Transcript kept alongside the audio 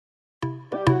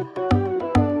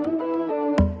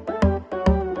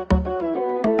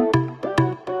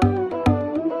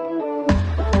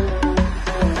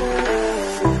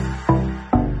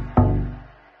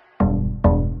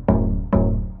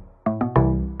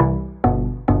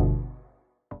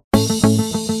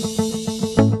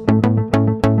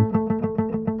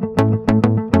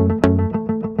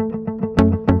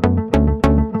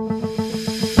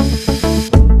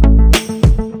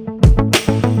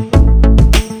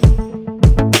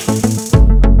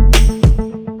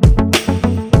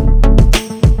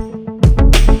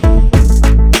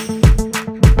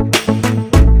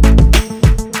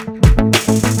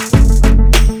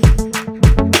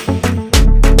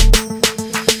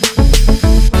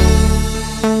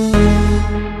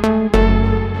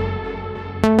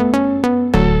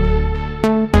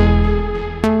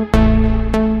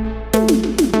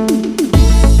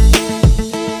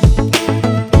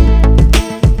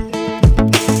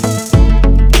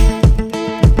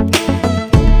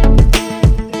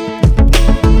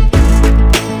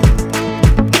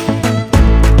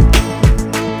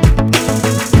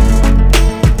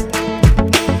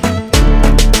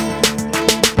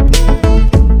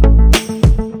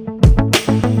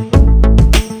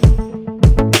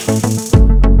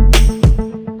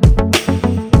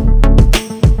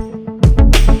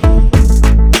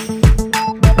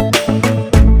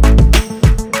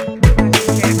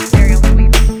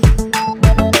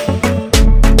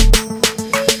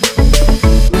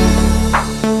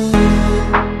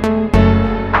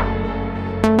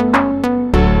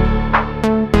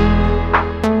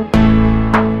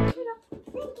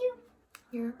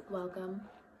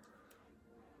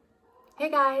Hey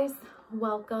guys,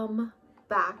 welcome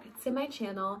back to my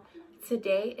channel.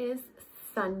 Today is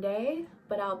Sunday,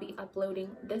 but I'll be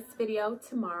uploading this video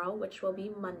tomorrow, which will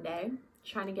be Monday.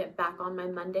 Trying to get back on my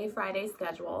Monday Friday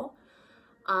schedule.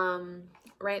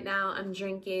 Right now I'm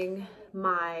drinking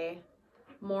my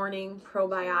morning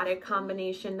probiotic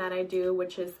combination that I do,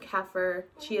 which is kefir,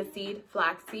 chia seed,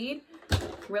 flaxseed.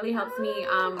 Really helps me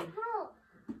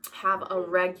have a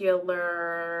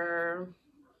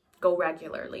go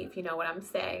regularly, if you know what I'm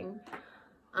saying.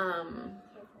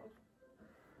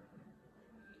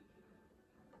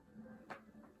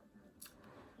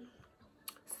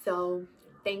 So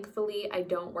thankfully I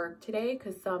don't work today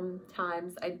because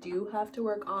sometimes I do have to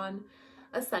work on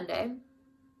a Sunday.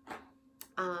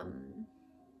 I'm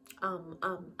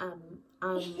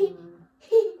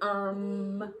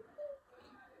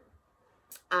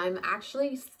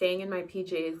actually staying in my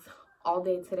PJs all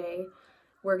day today.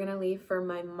 We're gonna leave for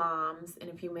my mom's in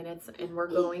a few minutes and we're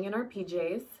going in our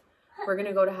PJs. We're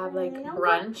gonna go to have like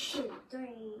brunch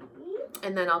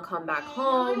and then I'll come back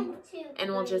home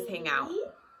and we'll just hang out.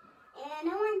 And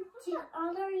I want the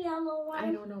other yellow one.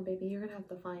 I don't know, baby. You're gonna have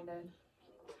to find it.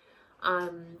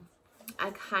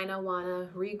 I kind of want to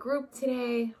regroup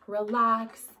today,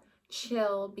 relax,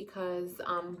 chill, because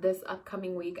this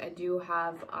upcoming week I do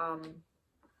have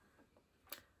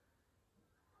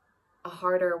a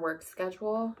harder work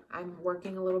schedule. I'm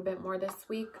working a little bit more this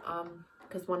week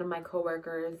because one of my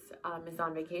coworkers is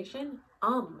on vacation.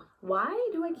 Why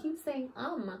do I keep saying I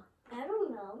don't know.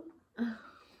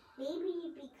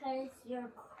 Maybe because you're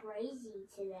crazy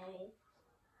today.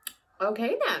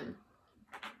 Okay then.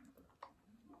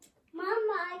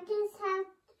 Mama, I just have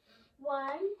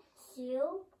 1,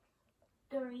 2,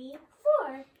 3,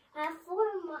 4. I have 4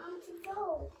 more to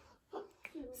go.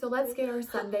 So let's get our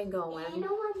Sunday going. And 1,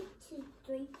 2,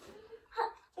 3.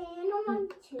 And 1,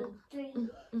 2, 3.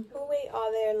 Who ate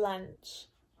all their lunch?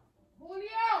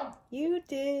 Julio! You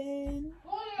did.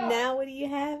 Julio! Now what are you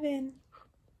having?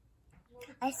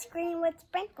 Ice cream with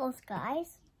sprinkles,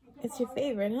 guys. It's your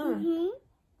favorite, huh? Mm-hmm.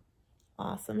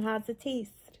 Awesome. How's it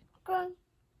taste? Good.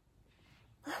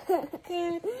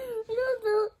 Good.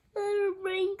 Little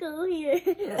sprinkle here.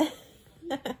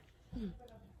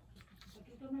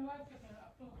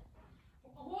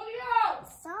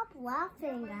 Stop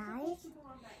laughing, guys.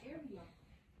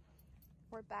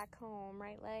 We're back home,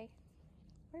 right, Lay?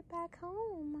 We're back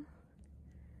home.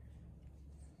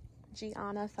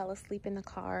 Gianna fell asleep in the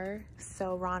car,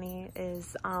 so Ronnie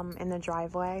is in the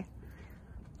driveway.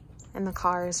 And the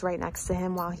car is right next to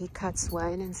him while he cuts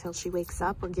wood until she wakes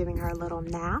up. We're giving her a little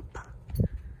nap.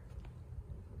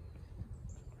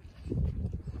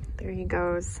 There he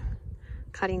goes,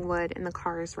 cutting wood, and the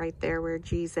car is right there where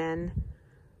G's in.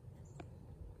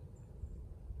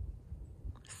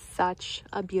 Such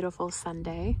a beautiful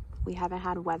Sunday. We haven't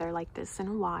had weather like this in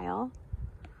a while.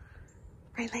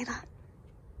 Right, Layla?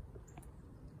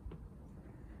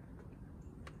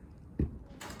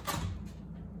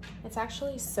 It's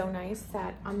actually so nice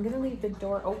that I'm gonna leave the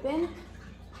door open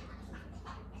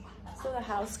so the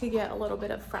house could get a little bit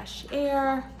of fresh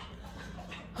air.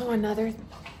 Oh, another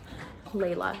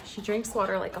Layla. She drinks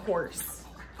water like a horse.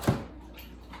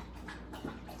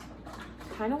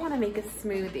 Kind of want to make a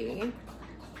smoothie.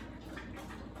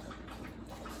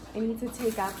 I need to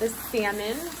take out the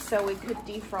salmon so we could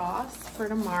defrost for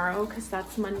tomorrow because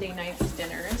that's Monday night's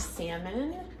dinner,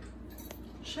 salmon.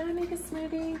 Should I make a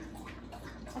smoothie?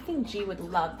 I think G would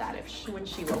love that when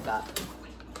she woke up.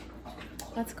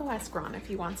 Let's go ask Ron if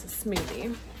he wants a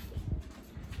smoothie.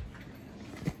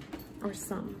 Or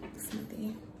some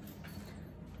smoothie.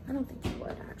 I don't think he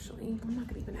would, actually. I'm not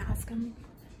gonna even ask him.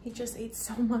 He just ate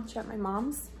so much at my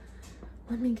mom's.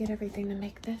 Let me get everything to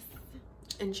make this.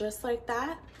 And just like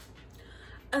that,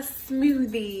 a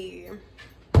smoothie.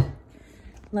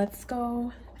 Let's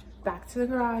go back to the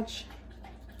garage.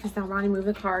 Because now Ronnie moved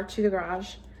the car to the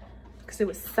garage. Because it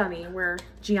was sunny where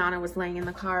Gianna was laying in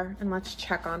the car, and let's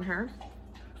check on her.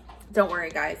 Don't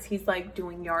worry guys, he's like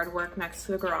doing yard work next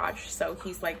to the garage, so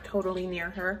he's like totally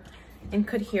near her and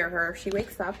could hear her if she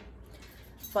wakes up.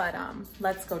 But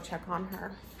let's go check on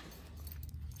her.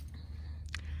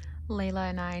 Layla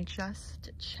and I just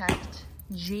checked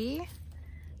G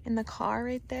in the car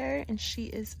right there, and she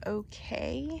is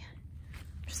okay.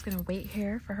 I'm just gonna wait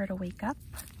here for her to wake up.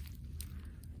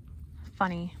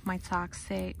 Funny, my socks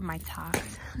say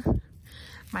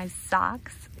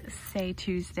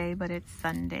Tuesday, but it's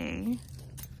Sunday.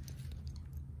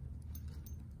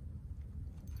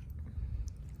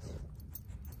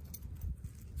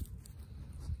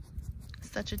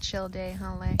 Such a chill day,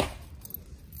 huh, Lay?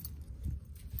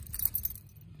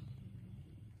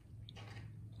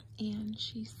 and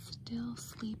she's still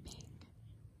sleeping.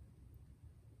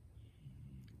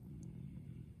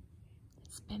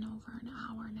 It's been over an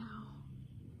hour now.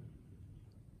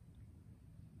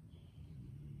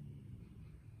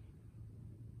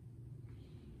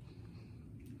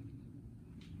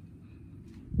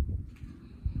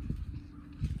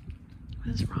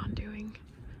 What is Ron doing?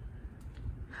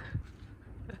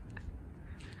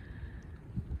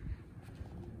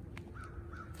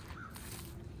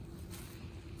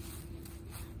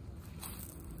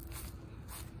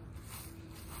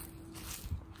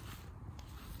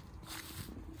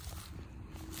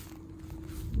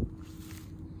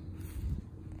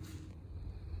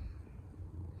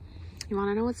 You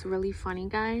want to know what's really funny,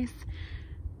 guys?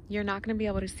 You're not going to be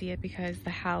able to see it because the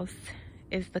house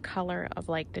is the color of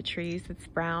like the trees. It's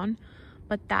brown.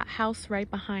 But that house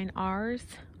right behind ours,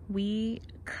 we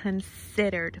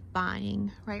considered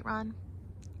buying. Right, Ron?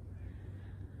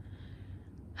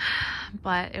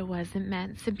 But it wasn't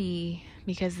meant to be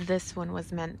because this one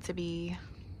was meant to be.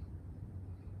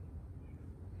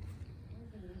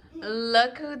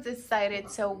 Look who decided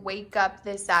to wake up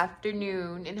this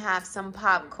afternoon and have some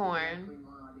popcorn.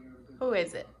 Who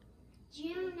is it?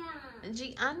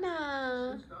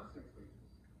 Gianna.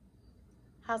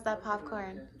 How's that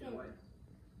popcorn?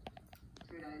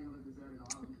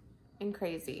 And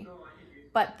crazy.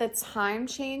 But the time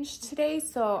changed today,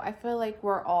 so I feel like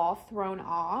we're all thrown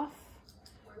off.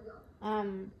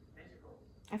 I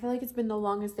feel like it's been the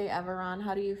longest day ever, Ron.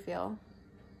 How do you feel?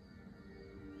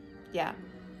 Yeah.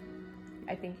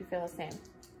 I think you feel the same.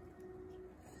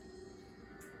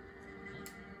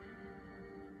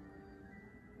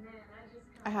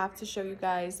 I have to show you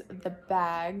guys the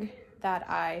bag that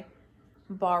I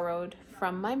borrowed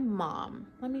from my mom.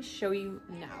 Let me show you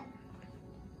now.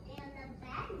 And the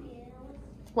bad news.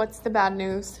 What's the bad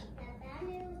news? The bad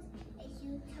news is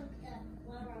you took the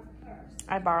borrowed purse.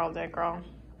 I borrowed it, girl.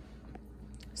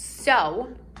 So,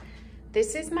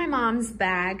 this is my mom's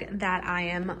bag that I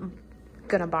am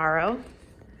gonna borrowing.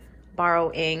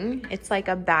 It's like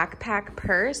a backpack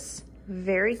purse.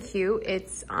 Very cute.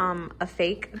 It's a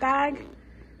fake bag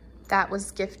that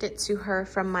was gifted to her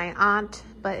from my aunt,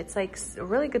 but it's like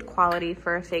really good quality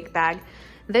for a fake bag.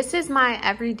 This is my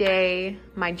everyday,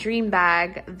 my dream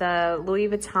bag, the Louis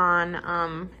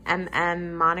Vuitton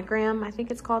MM monogram. I think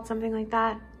it's called something like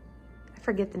that. I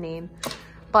forget the name.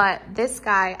 But this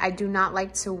guy, I do not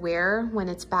like to wear when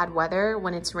it's bad weather,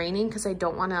 when it's raining, because I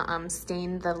don't want to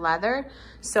stain the leather.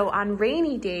 So on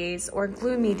rainy days or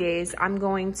gloomy days, I'm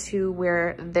going to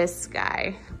wear this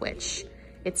guy, which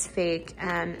it's fake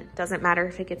and it doesn't matter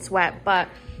if it gets wet. But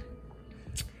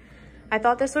I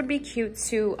thought this would be cute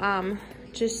to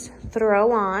just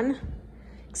throw on,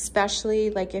 especially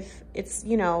like if it's,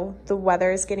 you know, the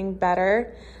weather is getting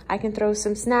better. I can throw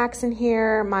some snacks in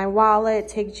here, my wallet,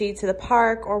 take G to the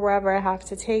park or wherever I have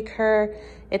to take her.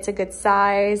 It's a good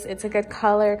size, it's a good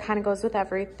color, kind of goes with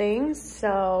everything.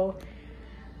 So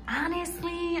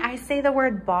honestly, I say the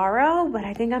word borrow, but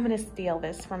I think I'm gonna steal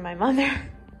this from my mother.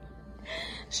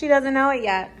 She doesn't know it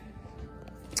yet,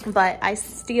 but I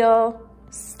still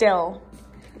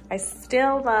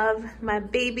love my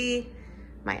baby,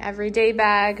 my everyday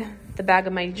bag, the bag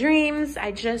of my dreams.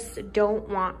 I just don't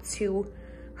want to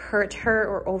hurt her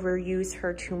or overuse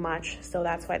her too much. So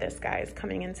that's why this guy is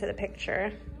coming into the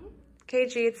picture. Okay,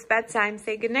 G, it's bedtime.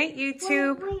 Say goodnight,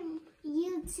 YouTube. Wait,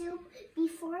 YouTube,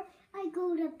 before I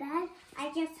go to bed,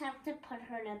 I just have to put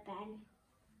her to bed.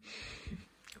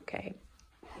 Okay.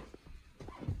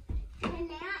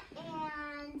 And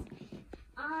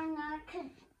Anna could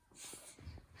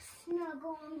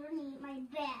snuggle underneath my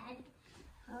bed.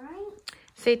 Alright?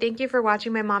 Say thank you for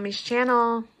watching my mommy's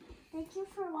channel. Thank you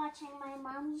for watching my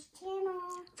mommy's channel.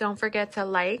 Don't forget to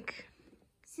like.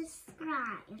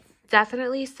 Subscribe.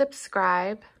 Definitely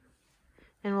subscribe.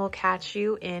 And we'll catch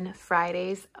you in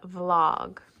Friday's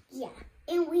vlog. Yeah.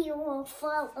 And we will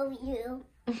follow you.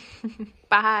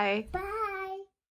 Bye. Bye.